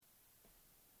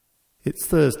It's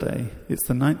Thursday, it's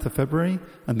the 9th of February,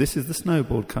 and this is the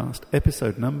Snowboardcast,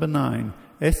 episode number 9,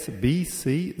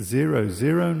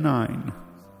 SBC009.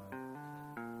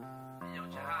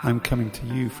 I'm coming to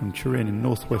you from Turin in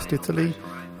northwest Italy,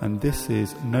 and this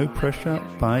is No Pressure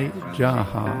by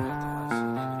Jaha.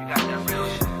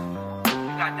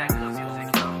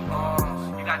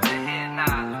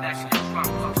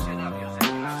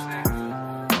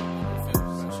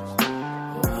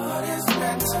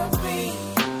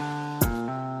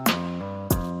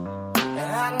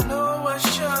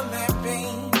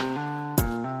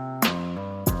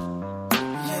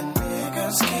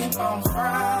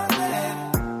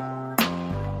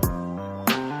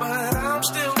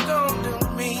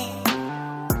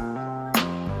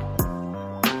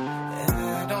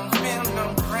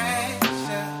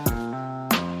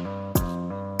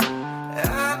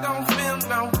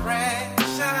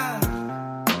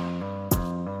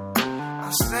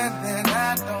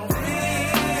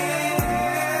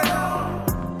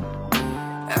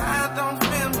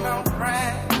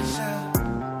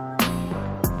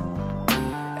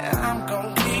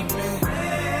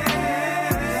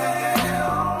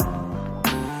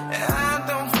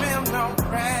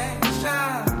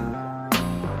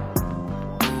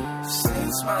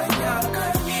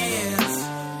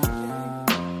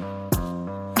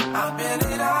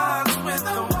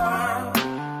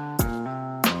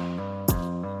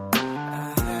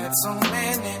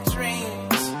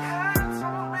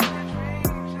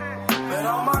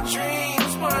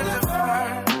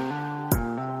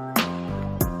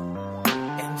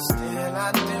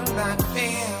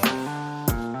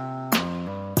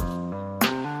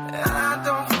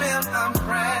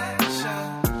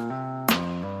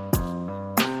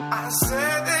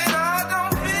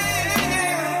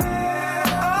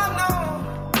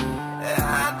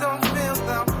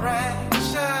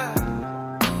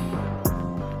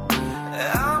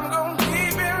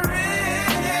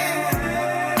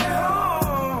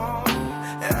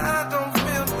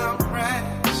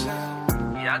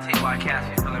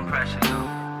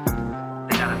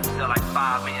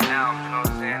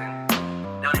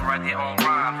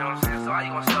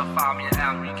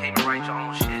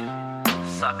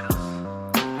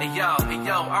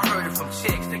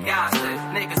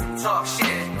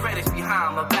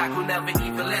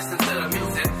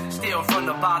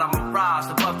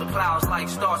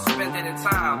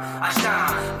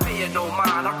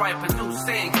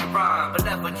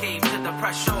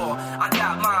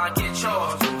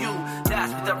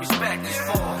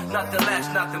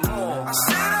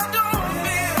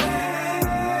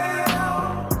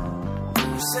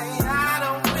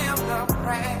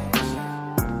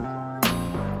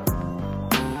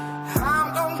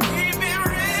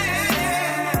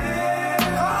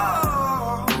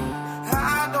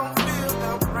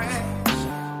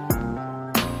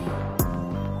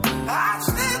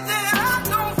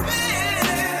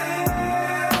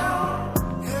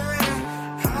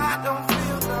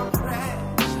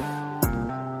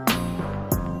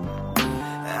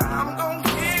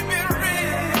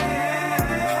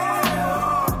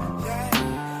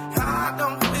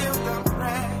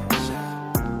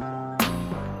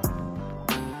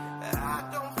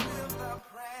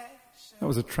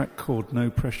 Was a track called No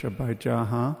Pressure by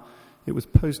Jaha. It was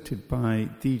posted by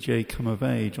DJ Come of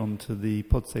Age onto the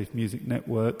Podsafe Music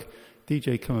Network.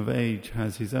 DJ Come of Age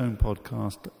has his own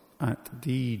podcast at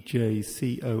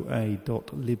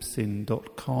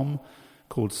djcoa.libsyn.com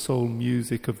called Soul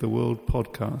Music of the World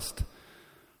Podcast.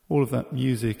 All of that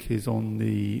music is on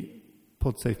the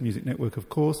Podsafe Music Network, of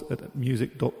course, at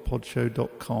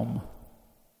music.podshow.com.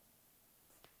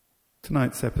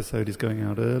 Tonight's episode is going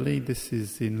out early. This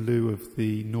is in lieu of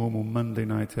the normal Monday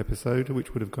night episode,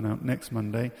 which would have gone out next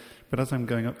Monday. But as I'm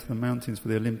going up to the mountains for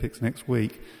the Olympics next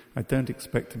week, I don't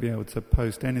expect to be able to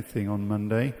post anything on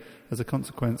Monday. As a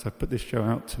consequence, I've put this show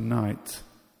out tonight.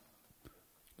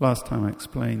 Last time I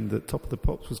explained that Top of the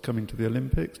Pops was coming to the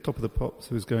Olympics. Top of the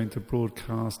Pops was going to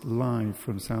broadcast live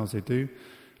from Salzeddu.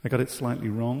 I got it slightly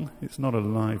wrong. It's not a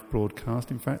live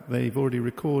broadcast. In fact, they've already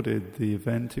recorded the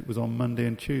event. It was on Monday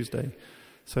and Tuesday.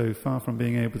 So far from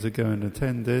being able to go and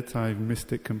attend it, I've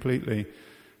missed it completely.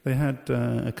 They had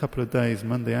a couple of days,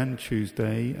 Monday and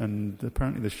Tuesday, and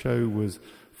apparently the show was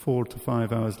 4 to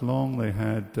 5 hours long. They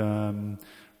had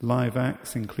live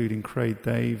acts, including Craig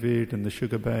David and the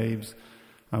Sugar Babes.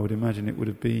 I would imagine it would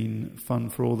have been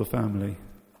fun for all the family.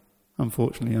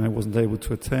 Unfortunately, I wasn't able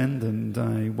to attend, and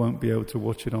I won't be able to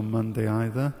watch it on Monday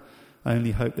either. I only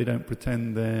hope they don't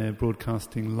pretend they're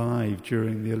broadcasting live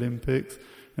during the Olympics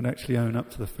and actually own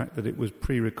up to the fact that it was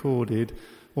pre-recorded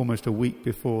almost a week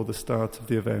before the start of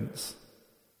the events.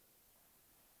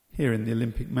 here in the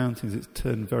Olympic Mountains, it's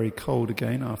turned very cold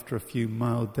again after a few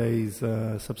mild days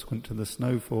subsequent to the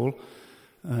snowfall.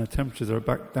 Temperatures are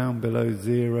back down below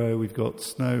zero. We've got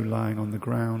snow lying on the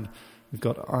ground. We've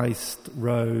got iced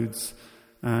roads,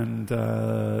 and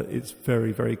it's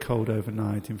very, very cold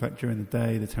overnight. In fact, during the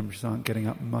day, the temperatures aren't getting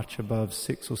up much above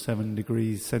 6 or 7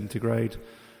 degrees centigrade.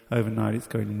 Overnight, it's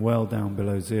going well down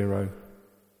below zero.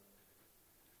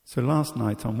 So last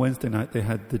night, on Wednesday night, they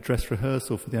had the dress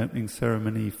rehearsal for the opening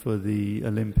ceremony for the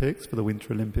Olympics, for the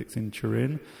Winter Olympics in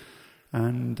Turin.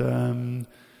 And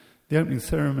the opening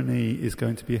ceremony is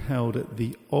going to be held at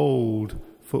the old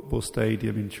football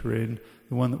stadium in Turin.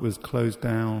 The one that was closed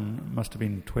down, must have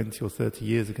been 20 or 30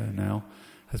 years ago now,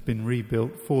 has been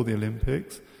rebuilt for the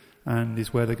Olympics and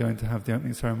is where they're going to have the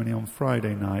opening ceremony on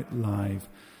Friday night live.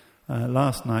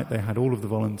 Last night they had all of the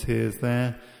volunteers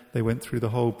there. They went through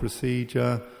the whole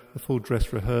procedure, the full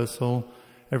dress rehearsal.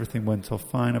 Everything went off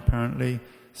fine apparently,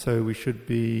 so we should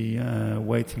be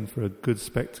waiting for a good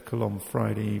spectacle on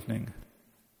Friday evening.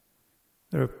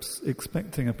 They're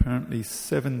expecting apparently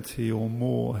 70 or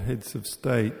more heads of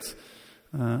state.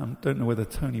 I don't know whether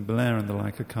Tony Blair and the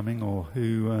like are coming or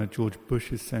who George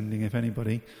Bush is sending, if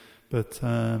anybody, but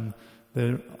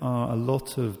there are a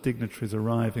lot of dignitaries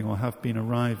arriving or have been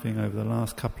arriving over the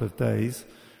last couple of days.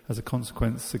 As a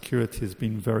consequence, security has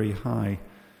been very high.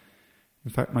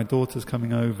 In fact, my daughter's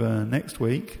coming over next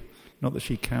week. Not that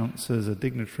she counts as a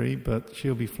dignitary, but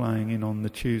she'll be flying in on the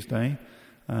Tuesday.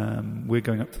 We're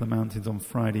going up to the mountains on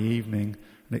Friday evening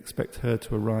and expect her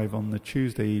to arrive on the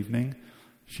Tuesday evening.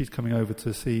 She's coming over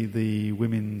to see the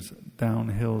women's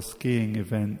downhill skiing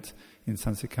event in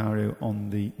San Sicario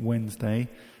on the Wednesday,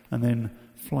 and then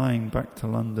flying back to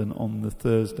London on the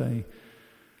Thursday.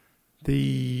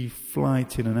 The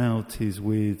flight in and out is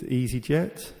with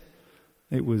EasyJet.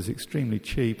 It was extremely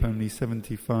cheap, only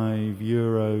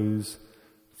 €75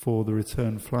 for the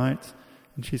return flight,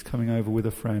 and she's coming over with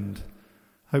a friend.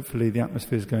 Hopefully the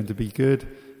atmosphere is going to be good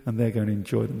and they're going to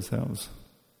enjoy themselves.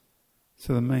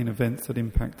 So the main events that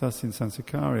impact us in San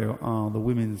Sicario are the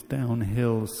women's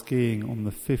downhill skiing on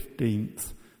the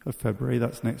 15th of February,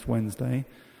 that's next Wednesday.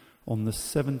 On the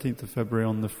 17th of February,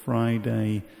 on the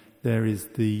Friday, there is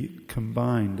the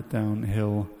combined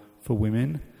downhill for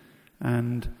women.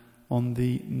 And on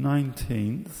the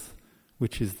 19th,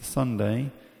 which is the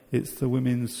Sunday, it's the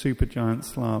women's supergiant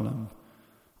slalom.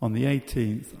 On the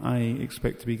 18th, I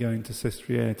expect to be going to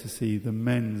Sestriere to see the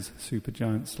men's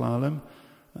supergiant slalom,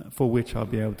 for which I'll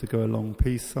be able to go along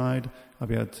Peace Side. I'll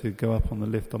be able to go up on the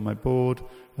lift on my board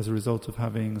as a result of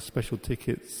having special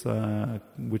tickets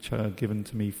which are given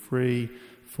to me free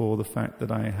for the fact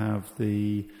that I have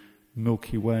the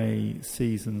Milky Way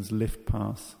Seasons Lift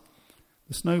Pass.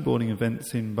 The snowboarding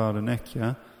events in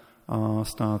Bardonecchia are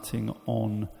starting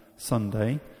on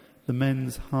Sunday. The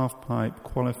men's half-pipe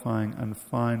qualifying and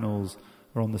finals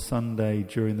are on the Sunday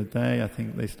during the day. I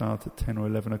think they start at 10 or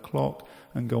 11 o'clock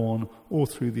and go on all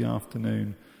through the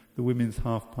afternoon. The women's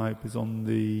half-pipe is on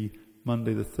the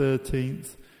Monday the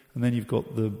 13th, and then you've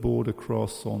got the border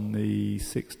cross on the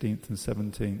 16th and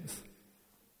 17th.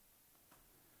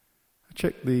 I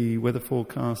checked the weather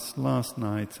forecast last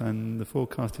night, and the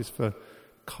forecast is for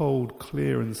cold,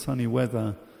 clear and sunny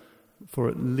weather for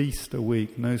at least a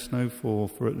week. No snowfall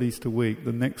for at least a week.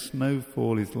 The next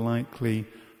snowfall is likely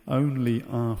only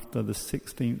after the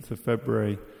 16th of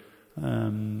February.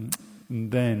 And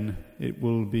then it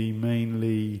will be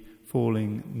mainly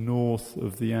falling north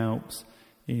of the Alps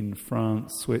in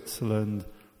France, Switzerland,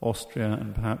 Austria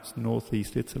and perhaps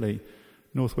northeast Italy.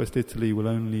 Northwest Italy will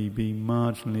only be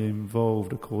marginally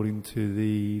involved according to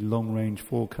the long-range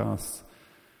forecasts.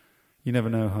 You never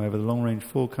know, however, the long-range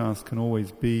forecast can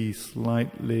always be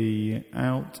slightly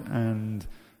out, and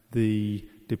the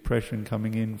depression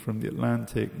coming in from the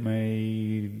Atlantic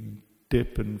may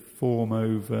dip and form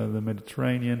over the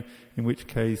Mediterranean, in which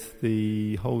case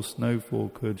the whole snowfall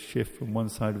could shift from one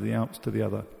side of the Alps to the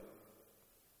other.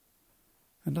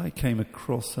 And I came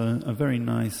across a very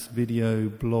nice video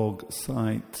blog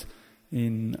site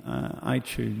in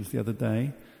iTunes the other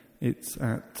day. It's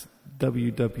at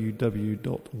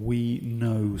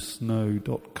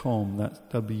www.weknowsnow.com. That's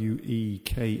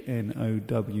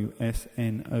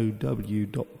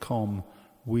WEKNOWSNOW.com.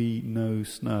 We Know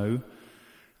Snow.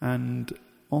 And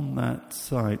on that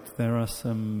site there are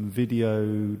some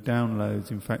video downloads.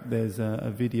 In fact, there's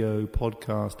a video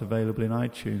podcast available in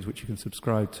iTunes which you can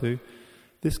subscribe to.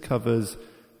 This covers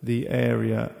the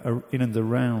area in and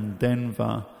around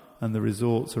Denver and the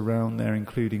resorts around there,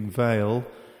 including Vail,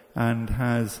 and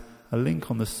has a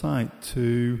link on the site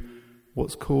to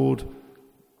what's called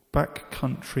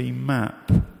Backcountry Map.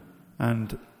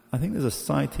 And I think there's a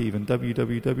site even,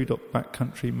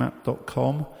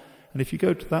 www.backcountrymap.com. And if you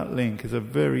go to that link, is a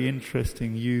very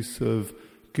interesting use of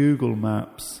Google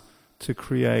Maps to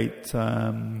create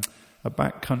a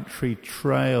backcountry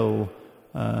trail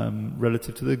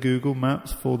relative to the Google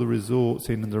Maps for the resorts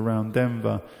in and around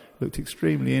Denver. Looked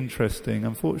extremely interesting.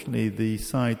 Unfortunately, the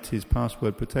site is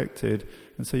password protected,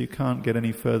 and so you can't get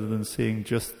any further than seeing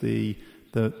just the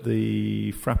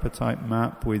Frapper type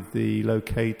map with the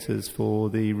locators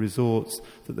for the resorts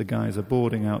that the guys are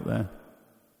boarding out there.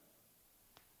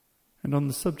 And on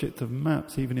the subject of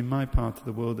maps, even in my part of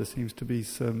the world, there seems to be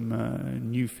some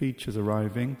new features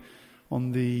arriving.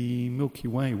 On the Milky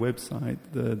Way website,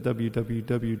 the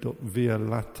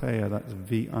www.vialatea, that's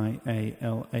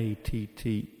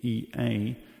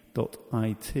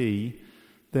vialattea.it,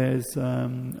 there's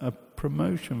a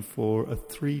promotion for a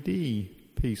 3D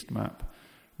piste map,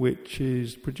 which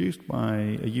is produced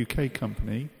by a UK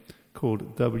company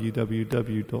called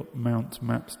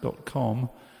www.mountmaps.com,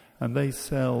 and they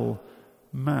sell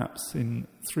maps in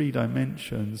 3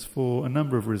 dimensions for a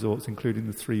number of resorts, including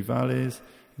the Three Valleys,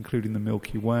 including the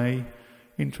Milky Way.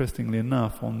 Interestingly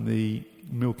enough, on the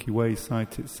Milky Way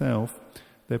site itself,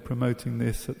 they're promoting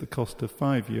this at the cost of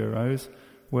 €5,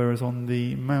 whereas on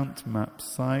the Mount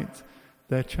Maps site,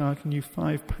 they're charging you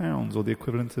 £5, or the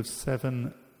equivalent of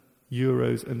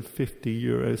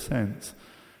 €7.50.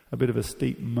 A bit of a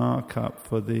steep markup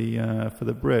for the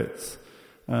Brits.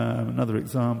 Another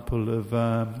example of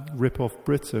rip-off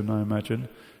Britain, I imagine,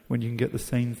 when you can get the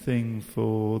same thing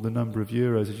for the number of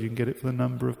euros as you can get it for the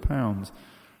number of pounds.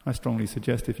 I strongly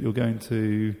suggest if you're going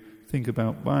to think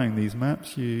about buying these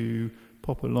maps, you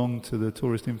pop along to the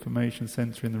tourist information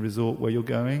centre in the resort where you're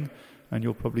going, and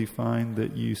you'll probably find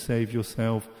that you save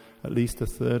yourself at least a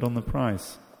third on the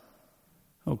price.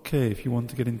 Okay, if you want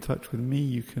to get in touch with me,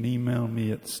 you can email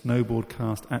me at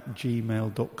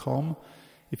snowboardcast@gmail.com.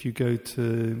 If you go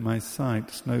to my site,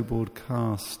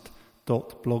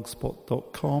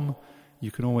 snowboardcast.blogspot.com,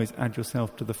 you can always add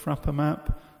yourself to the Frapper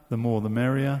map, the more the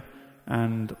merrier,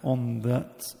 and on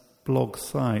that blog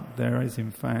site there is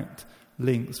in fact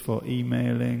links for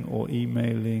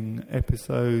emailing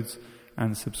episodes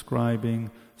and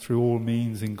subscribing through all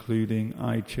means, including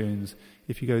iTunes.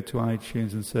 If you go to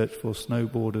iTunes and search for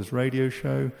Snowboarders Radio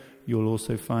Show, you'll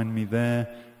also find me there,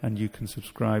 and you can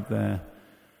subscribe there.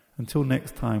 Until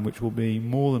next time, which will be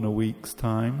more than a week's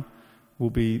time, will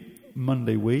be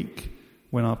Monday week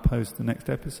when I'll post the next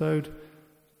episode.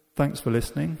 Thanks for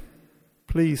listening.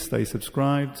 Please stay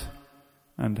subscribed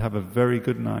and have a very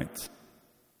good night.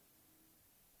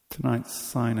 Tonight's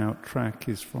sign-out track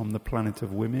is from the Planet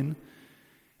of Women.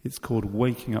 It's called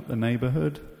Waking Up the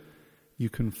Neighborhood. You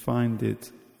can find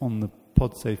it on the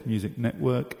Podsafe Music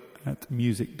Network at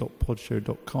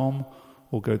music.podshow.com,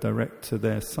 or go direct to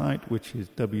their site, which is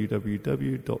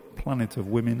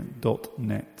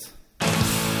www.planetofwomen.net.